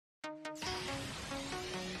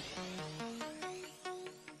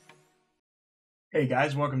Hey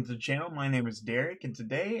guys, welcome to the channel. My name is Derek, and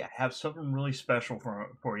today I have something really special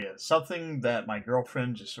for you. Something that my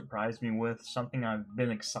girlfriend just surprised me with, something I've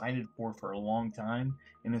been excited for a long time,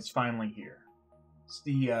 and it's finally here. It's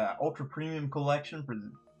the Ultra Premium Collection for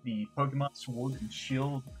the Pokemon Sword and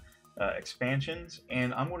Shield expansions,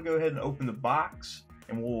 and I'm going to go ahead and open the box,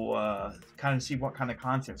 and we'll kind of see what kind of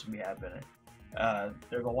contents we have in it.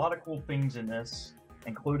 There's a lot of cool things in this,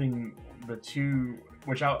 including the two,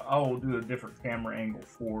 which I will do a different camera angle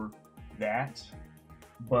for that.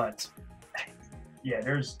 But yeah,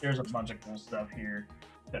 there's a bunch of cool stuff here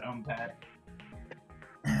to unpack.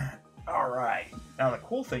 All right, now the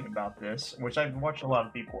cool thing about this, which I've watched a lot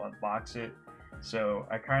of people unbox it, so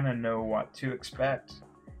I kind of know what to expect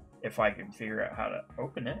if I can figure out how to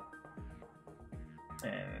open it.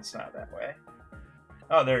 And it's not that way.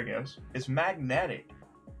 Oh, there it goes. It's magnetic.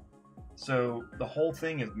 So the whole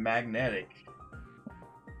thing is magnetic.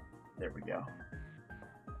 There we go.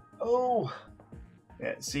 Oh,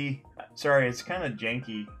 yeah. See, sorry, it's kind of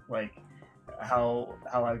janky, like how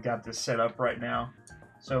I've got this set up right now.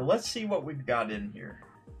 So let's see what we've got in here.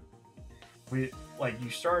 We like you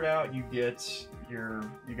start out, you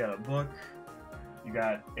got a book, you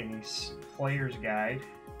got a player's guide,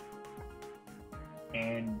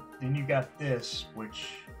 and then you got this, which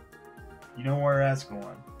you know where that's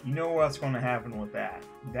going. You know what's going to happen with that.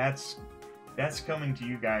 That's coming to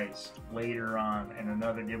you guys later on in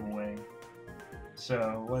another giveaway.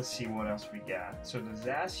 So let's see what else we got. So the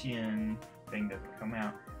Zacian thing doesn't come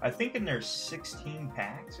out. I think there's 16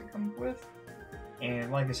 packs it comes with.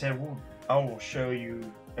 And like I said, I will show you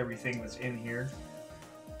everything that's in here.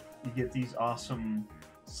 You get these awesome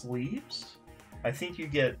sleeves. I think you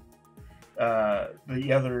get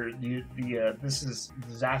this is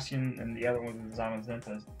the Zacian and the other one is the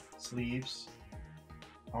Zamazenta sleeves.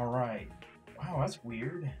 Alright. Wow, that's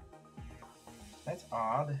weird. That's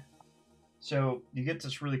odd. So you get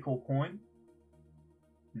this really cool coin.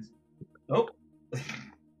 Oh,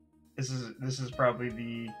 this is probably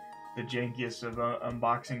the jankiest of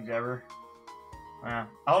unboxings ever.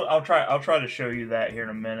 I'll try to show you that here in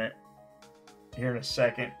a minute. Here in a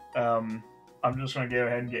second. I'm just gonna go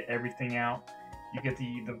ahead and get everything out. You get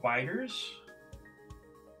the dividers.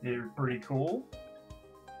 They're pretty cool.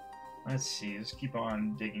 Let's see. Let's keep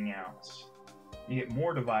on digging out. You get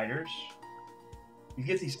more dividers. You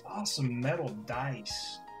get these awesome metal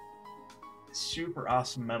dice. Super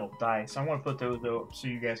awesome metal dice. I want to put those up so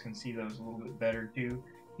you guys can see those a little bit better too.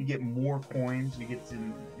 You get more coins. You get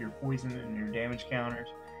your poison and your damage counters,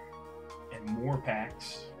 and more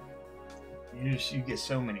packs. You get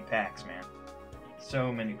so many packs, man.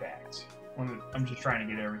 So many packs. I'm just trying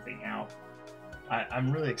to get everything out.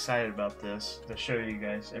 I'm really excited about this to show you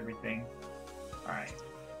guys everything. All right,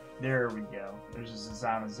 there we go. There's the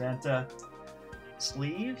Zamazenta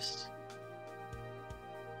sleeves,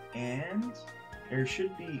 and there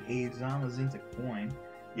should be a Zamazenta coin.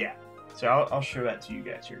 Yeah, so I'll show that to you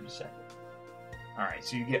guys here in a second. All right,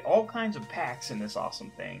 so you get all kinds of packs in this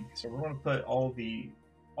awesome thing. So we're going to put all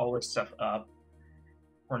this stuff up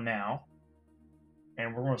for now,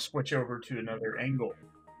 and we're going to switch over to another angle.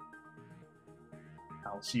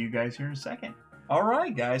 I'll see you guys here in a second.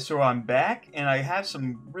 Alright guys, so I'm back, and I have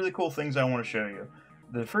some really cool things I want to show you.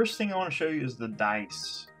 The first thing I want to show you is the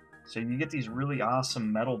dice. So you get these really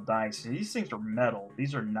awesome metal dice. These things are metal.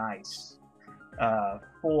 These are nice.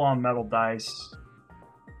 Full-on metal dice.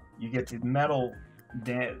 You get the metal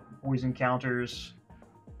poison counters.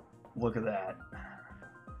 Look at that.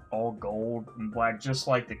 All gold and black, just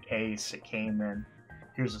like the case it came in.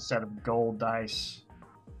 Here's a set of gold dice.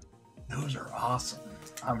 Those are awesome.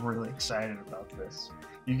 I'm really excited about this.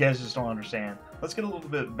 You guys just don't understand. Let's get a little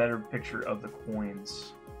bit better picture of the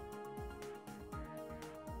coins.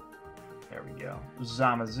 There we go.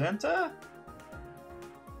 Zamazenta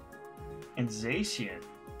and Zacian.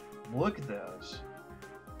 Look at those.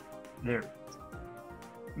 They're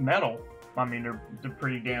metal. I mean, they're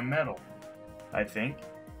pretty damn metal, I think.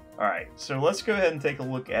 Alright, so let's go ahead and take a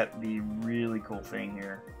look at the really cool thing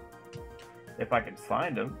here. If I can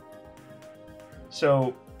find them.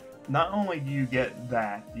 So, not only do you get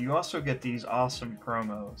that, you also get these awesome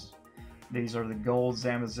promos. These are the gold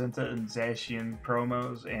Zamazenta and Zacian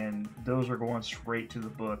promos, and those are going straight to the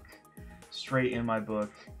book. Straight in my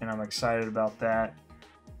book, and I'm excited about that.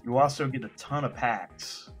 You also get a ton of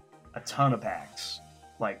packs. A ton of packs.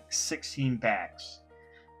 Like 16 packs.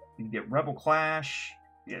 You get Rebel Clash,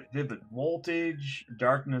 you get Vivid Voltage,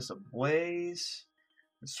 Darkness Ablaze,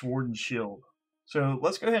 and Sword and Shield. So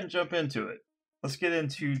let's go ahead and jump into it. Let's get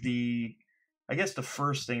into I guess the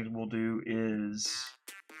first things we'll do is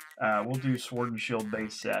we'll do Sword and Shield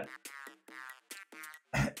base set.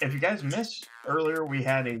 if you guys missed earlier, we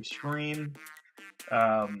had a stream.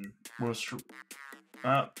 Was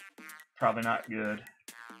probably not good.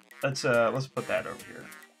 Let's put that over here.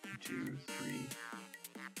 1, 2, 3,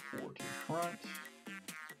 4 to the front.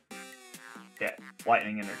 Yeah,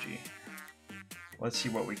 lightning energy. Let's see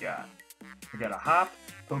what we got. We got a Hop,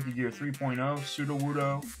 Pokegear 3.0,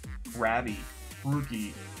 Sudowoodo, Krabby,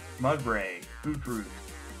 Grookey, Mudbray, Hoothoot,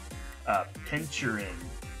 Pinchurin,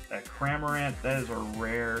 a Cramorant. That is a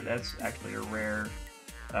rare. That's actually a rare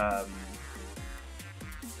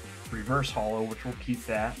reverse holo, which we'll keep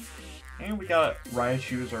that. And we got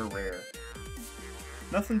Raichu as our rare.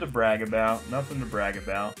 Nothing to brag about. Nothing to brag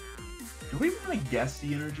about. Do we want to guess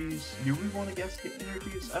the energies? Do we want to guess the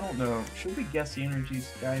energies? I don't know. Should we guess the energies,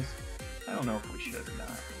 guys? I don't know if we should or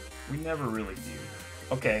not. We never really do.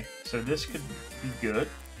 Okay, so this could be good.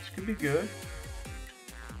 This could be good.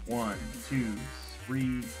 1, 2,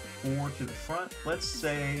 3, 4 to the front. Let's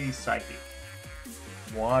say Psychic.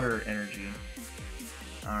 Water energy.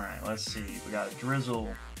 Alright, let's see. We got a Drizzle.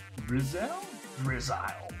 Drizzle?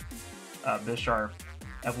 Bisharp.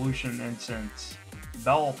 Evolution Incense.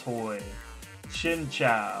 Baltoy.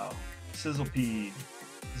 Chinchou. Sizzlepede.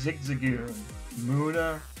 Zigzagoon.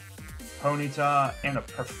 Muna. Ponyta. And a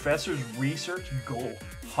Professor's Research Gold.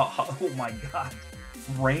 Oh my god.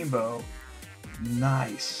 Rainbow.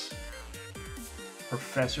 Nice.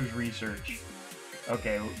 Professor's Research.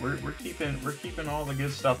 Okay, we're keeping all the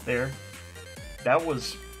good stuff there.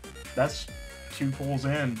 That's 2 pulls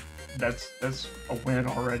in. That's a win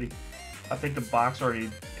already. I think the box already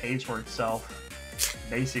pays for itself,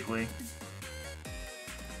 basically.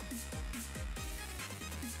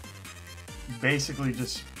 Basically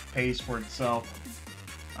just pays for itself.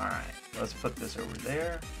 Alright, let's put this over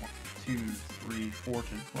there. 1, 2, 3, 4 to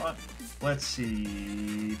the front. Let's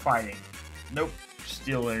see. Fighting. Nope.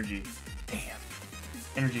 Steel energy. Damn.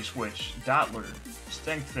 Energy switch. Dottler.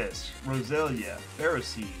 Stinkfist. Roselia.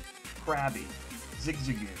 Ferroseed. Krabby.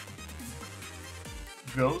 Zigzagoon.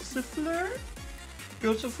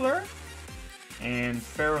 Gossifleur? And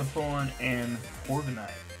Ferrothorn and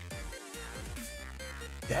Corviknight.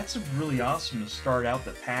 That's really awesome to start out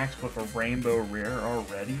the packs with a rainbow rare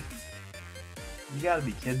already. You gotta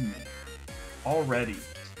be kidding me. Already.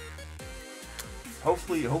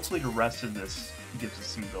 Hopefully the rest of this gives us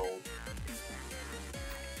some gold.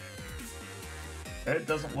 It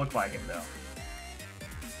doesn't look like it though.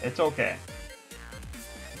 It's okay.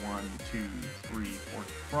 1, 2, 3, 4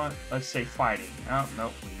 front. Let's say fighting. Oh,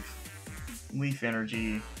 nope, Leaf. Leaf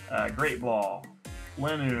energy. Great Ball.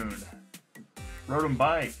 Linoon. Rotom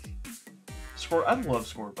Bike. I love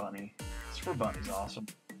Scorbunny. Scorbunny's awesome.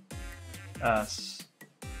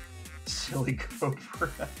 Silly Cobra.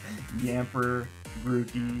 Yamper.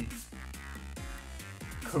 Grookey.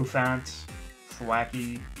 Cofant.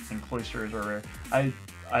 Thwacky. And Cloyster are rare. I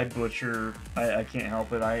butcher. I can't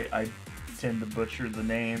help it. I tend to butcher the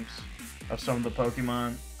names of some of the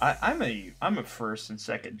Pokemon. I'm a first and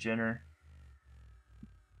second genner.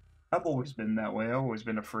 I've always been that way. I've always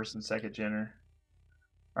been a first and second genner.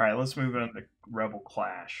 All right, let's move on to Rebel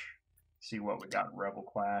Clash. See what we got in Rebel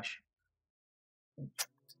Clash.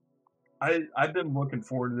 I've been looking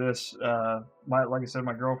forward to this. Like I said,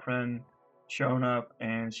 my girlfriend shown up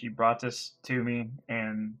and she brought this to me,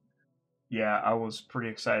 and yeah, I was pretty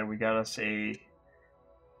excited. We got us a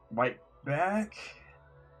white back.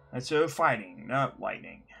 That's a fighting, not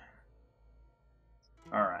lightning.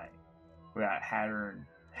 Alright. We got Hatterene,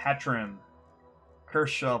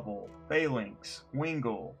 Kershovel, Phalanx,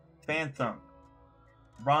 Wingull, Phantom,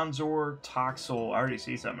 Bronzor, Toxel, I already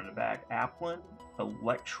see something in the back, Applin,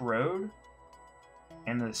 Electrode,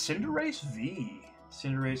 and the Cinderace V.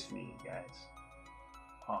 Cinderace V, guys.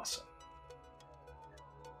 Awesome.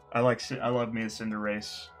 I love me a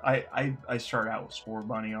Cinderace. I start out with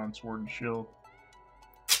Scorbunny on Sword and Shield.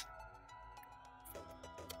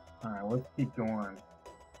 Alright, let's keep going.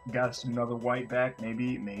 Got us another white back.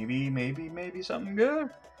 Maybe something good.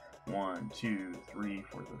 1, 2, 3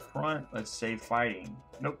 for the front. Let's say fighting.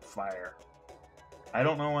 Nope, fire. I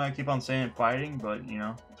don't know why I keep on saying fighting, but you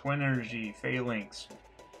know, Twin Energy, Phalanx,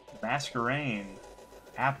 Masquerain,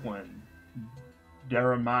 Applin,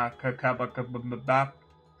 Darumaka,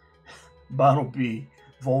 Bumblebee,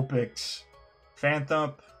 Vulpix,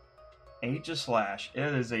 Phantom, Aegislash.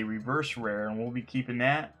 It is a reverse rare, and we'll be keeping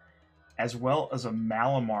that, as well as a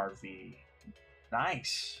Malamar V.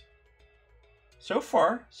 Nice. So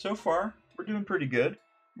far, we're doing pretty good.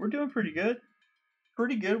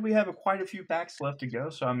 Pretty good. We have quite a few packs left to go,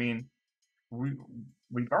 so I mean,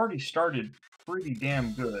 we've already started pretty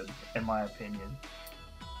damn good, in my opinion.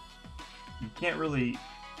 You can't really...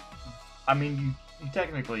 I mean,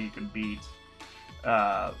 technically you can beat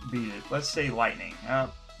it. Let's say lightning.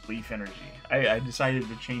 Leaf energy. I decided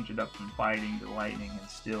to change it up from fighting to lightning and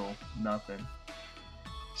still nothing.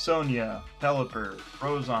 Sonia, Pelipper,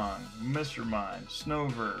 Rozon, Mr. Mime,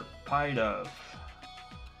 Snover, Pidove,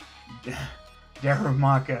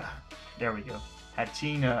 Darumaka. There we go.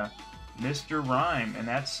 Hatina, Mr. Rhyme, and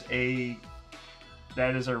that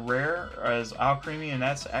is a rare as Alcremie, and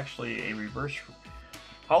that's actually a reverse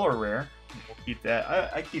holo rare. We'll keep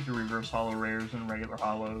that. I keep the reverse holo rares and regular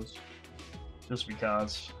holos just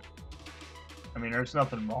because. I mean, there's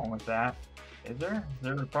nothing wrong with that. Is there? Is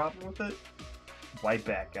there a problem with it? White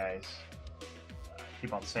back, guys.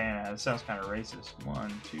 Keep on saying that. It sounds kind of racist.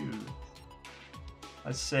 1, 2.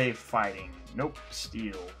 Let's say fighting. Nope.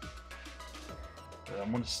 Steal.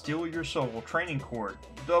 I'm gonna steal your soul. Training Court.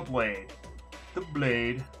 The Blade.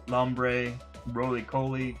 Lombre.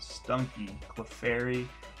 Roly-Coly. Stunky. Clefairy.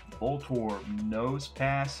 Voltorb.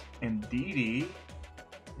 Nosepass. And Indeedee.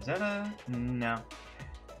 Is that a... no.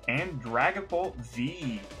 And Dragapult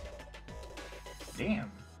V.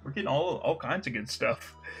 Damn. We're getting all kinds of good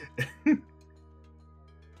stuff.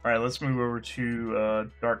 Alright, let's move over to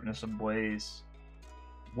Darkness Ablaze.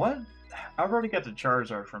 What? I've already got the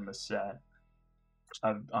Charizard from the set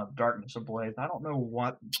of Darkness Ablaze. I don't know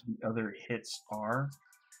what the other hits are,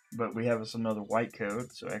 but we have us another white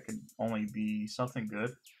code, so that could only be something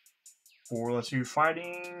good. For, let's do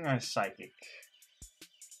fighting, Psychic.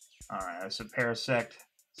 Alright, that's a Parasect,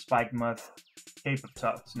 Spikemuth, Cape of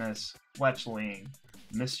Toughness, Fletchling,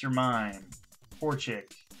 Mr. Mime,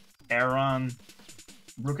 Torchic, Aron,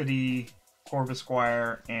 Rookidee,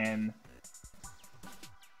 Corvisquire, and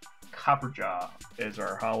Copperjaw is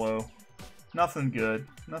our holo. Nothing good.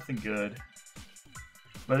 Nothing good.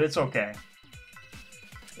 But it's okay.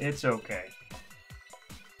 It's okay.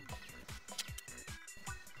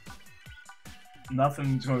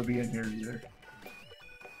 Nothing's going to be in here either.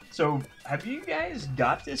 So, have you guys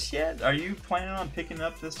got this yet? Are you planning on picking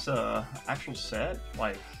up this actual set?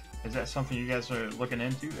 Like, is that something you guys are looking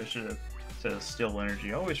into? I should have said Steel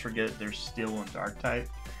Energy. I always forget there's Steel and Dark type.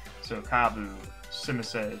 So, Kabu,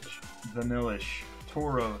 Simisage, Vanillish,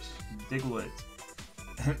 Tauros, Diglett,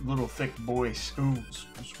 Little Thick Boy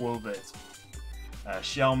Swobit,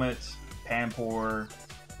 Shelmet, Pampor,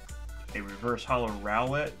 a Reverse Holo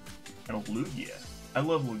Rowlet, and a Lugia. I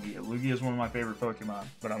love Lugia. Lugia is one of my favorite Pokemon,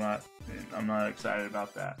 but I'm not excited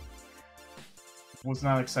about that. Was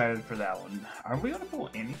not excited for that one. Are we gonna pull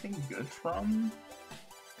anything good from?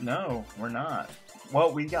 No, we're not.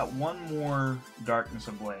 Well, we got one more Darkness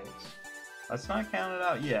Ablaze. Let's not count it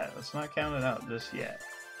out yet. Let's not count it out just yet.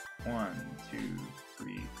 1, 2,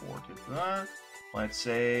 3, 4, 2, 5. Let's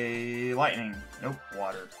say lightning. Nope,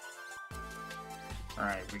 water.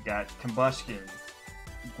 Alright, we got Combustion,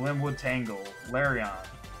 Glenwood Tangle, Lairon.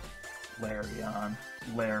 Why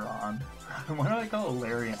do I call it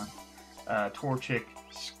Lairon? Torchic,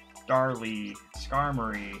 Starly,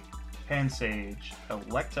 Skarmory, Pansage,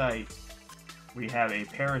 Electite. We have a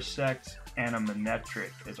Parasect and a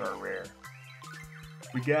Manectric is our rare.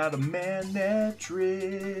 We got a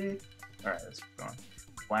Manectric. Alright, let's keep going.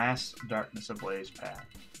 Last Darkness Ablaze pack.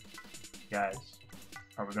 Guys,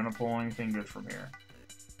 are we gonna pull anything good from here?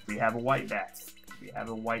 We have a white back.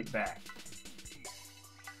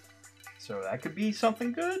 So that could be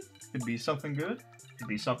something good. Could be something good. Could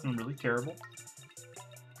be something really terrible.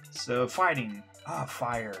 So fighting.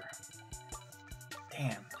 Fire.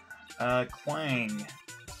 Damn. Clang.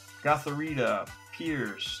 Gothorita.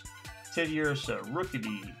 Pierce. Teddiursa.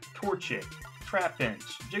 Rookidee. Torchic.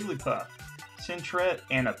 Trapinch. Jigglypuff. Sentret.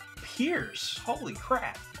 And a Pierce. Holy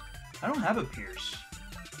crap. I don't have a Pierce.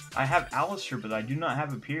 I have Alistair, but I do not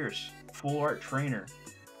have a Pierce. Full Art Trainer.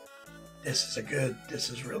 This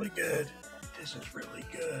is really good.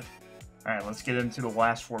 Alright, let's get into the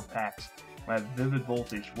last 4 packs. We have Vivid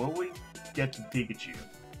Voltage. Will we get to Pikachu?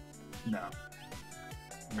 No.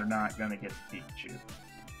 You're not gonna get to Pikachu.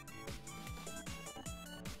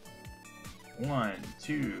 1,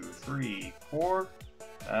 2, 3, 4.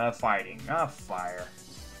 Fighting. Fire.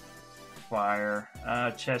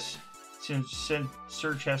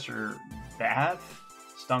 Sir Chester Bath.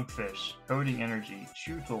 Stunkfish, Coding Energy,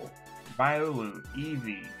 Chewtle, Biolu,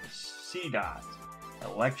 Eevee, Seedot,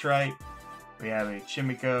 Electrite, we have a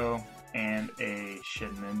Chimico, and a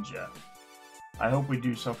Shedinja. I hope we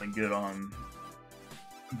do something good on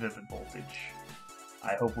Vivid Voltage.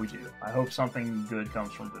 I hope we do. I hope something good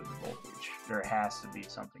comes from Vivid Voltage. There has to be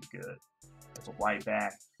something good. There's a white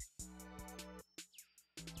back.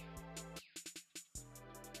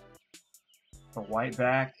 A white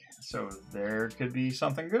back. So there could be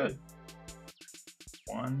something good.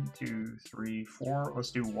 1, 2, 3, 4.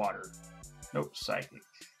 Let's do water. Nope, psychic.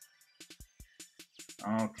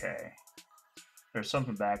 Okay. There's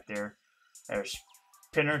something back there. There's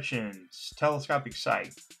Pinurchins, Telescopic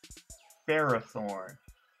Sight, Ferrothorn,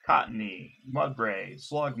 Cottony, Mudbray,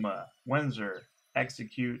 Slugma, Windsor,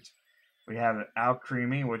 Execute. We have an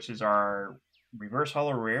Alcremie, which is our reverse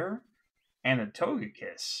hollow rare, and a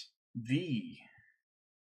Togekiss V.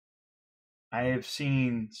 I have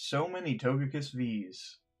seen so many Togekiss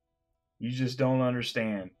Vs. You just don't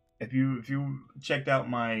understand. If you checked out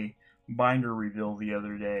my binder reveal the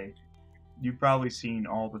other day, you've probably seen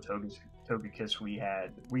all the Togekiss we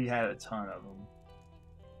had. We had a ton of them.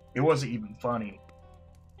 It wasn't even funny.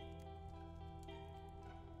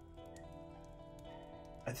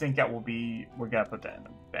 I think that will be... We gotta put that in the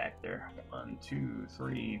back there. 1, 2,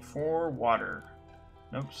 3, 4. Water.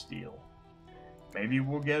 Nope, steel. Maybe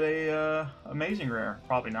we'll get a amazing rare.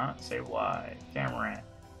 Probably not. Sableye, Cameron,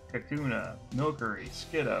 Kakuna, Milcery,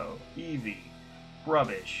 Skiddo, Eevee,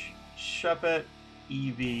 Rubbish, Shuppet,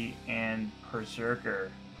 Eevee, and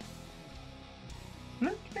Berserker.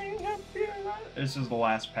 This is the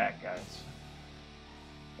last pack, guys.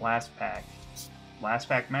 Last pack. Last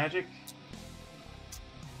pack magic.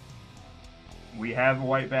 We have a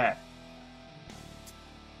white bat.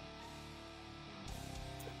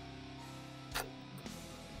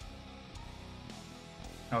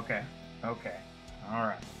 Okay. Okay.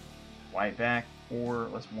 Alright. White back. 4.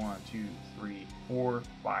 Let's 1, 2, 3, 4.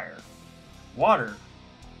 Fire. Water.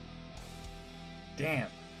 Damn.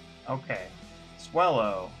 Okay.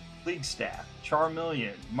 Swellow. League Staff.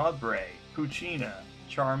 Charmeleon. Mudbray. Puccina.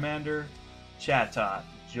 Charmander. Chatot.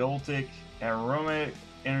 Joltik. Aromatic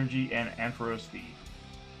Energy, and Ampharos V.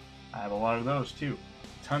 I have a lot of those too.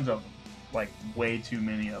 Tons of them. Like, way too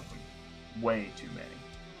many of them. Way too many.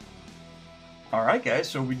 Alright guys,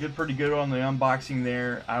 so we did pretty good on the unboxing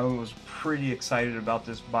there. I was pretty excited about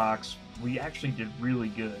this box. We actually did really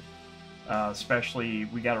good. Especially,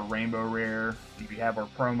 we got a rainbow rare. We have our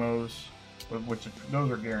promos, which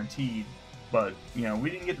those are guaranteed. But, you know,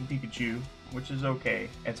 we didn't get the Pikachu, which is okay.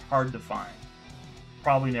 It's hard to find.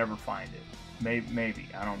 Probably never find it. Maybe.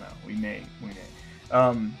 I don't know. We may.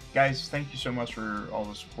 Guys, thank you so much for all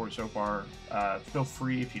the support so far. Feel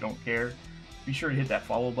free, if you don't care, be sure to hit that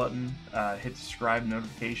follow button, hit subscribe,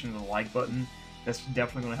 notifications, and the like button. That's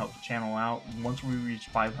definitely going to help the channel out. Once we reach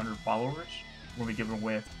 500 followers, we'll be giving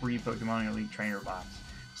away a free Pokemon Elite Trainer box.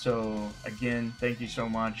 So, again, thank you so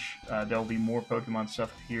much. There'll be more Pokemon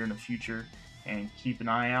stuff here in the future, and keep an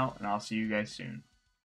eye out, and I'll see you guys soon.